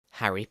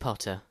Harry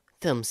Potter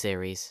film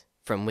series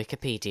from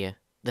Wikipedia,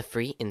 the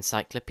free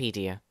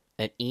encyclopedia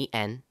at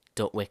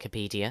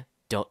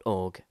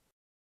en.wikipedia.org.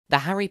 The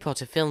Harry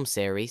Potter film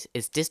series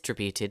is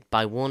distributed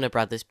by Warner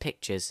Bros.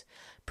 Pictures,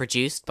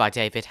 produced by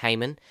David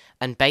Heyman,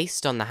 and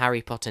based on the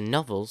Harry Potter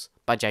novels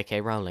by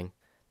J.K. Rowling.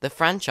 The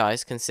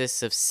franchise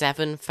consists of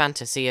 7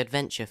 fantasy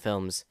adventure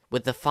films,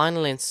 with the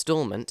final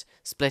installment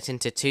split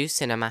into 2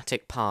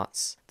 cinematic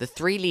parts. The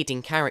 3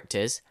 leading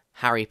characters,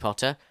 Harry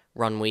Potter,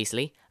 Ron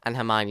Weasley, and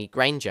Hermione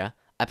Granger,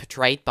 are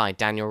portrayed by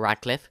Daniel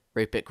Radcliffe,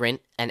 Rupert Grint,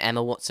 and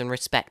Emma Watson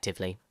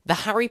respectively.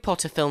 The Harry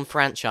Potter film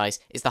franchise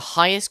is the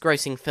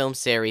highest-grossing film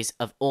series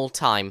of all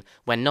time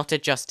when not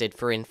adjusted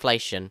for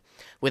inflation,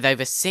 with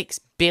over $6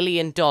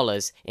 billion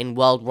in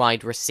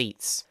worldwide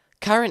receipts.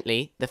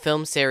 Currently, the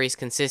film series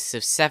consists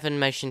of 7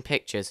 motion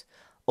pictures,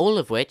 all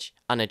of which,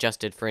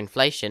 unadjusted for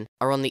inflation,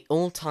 are on the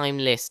all-time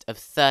list of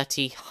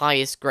 30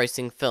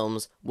 highest-grossing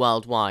films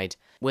worldwide,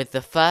 with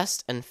the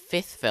first and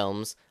 5th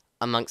films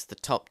amongst the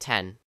top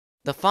 10.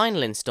 The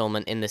final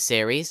installment in the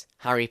series,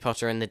 Harry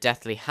Potter and the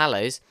Deathly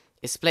Hallows,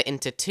 is split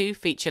into 2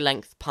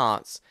 feature-length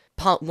parts.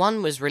 Part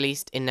 1 was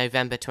released in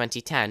November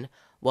 2010,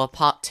 while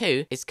Part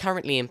 2 is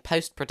currently in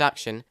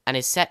post-production and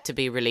is set to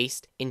be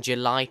released in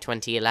July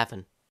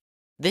 2011.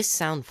 This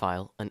sound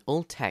file and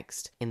all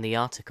text in the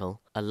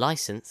article are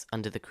licensed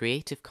under the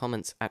Creative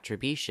Commons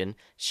Attribution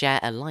Share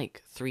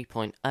Alike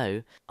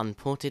 3.0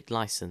 Unported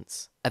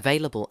License,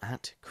 available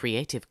at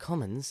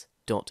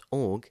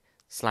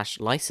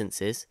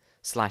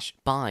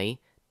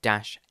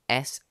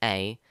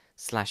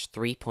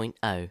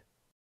creativecommons.org/licenses/by-SA/3.0.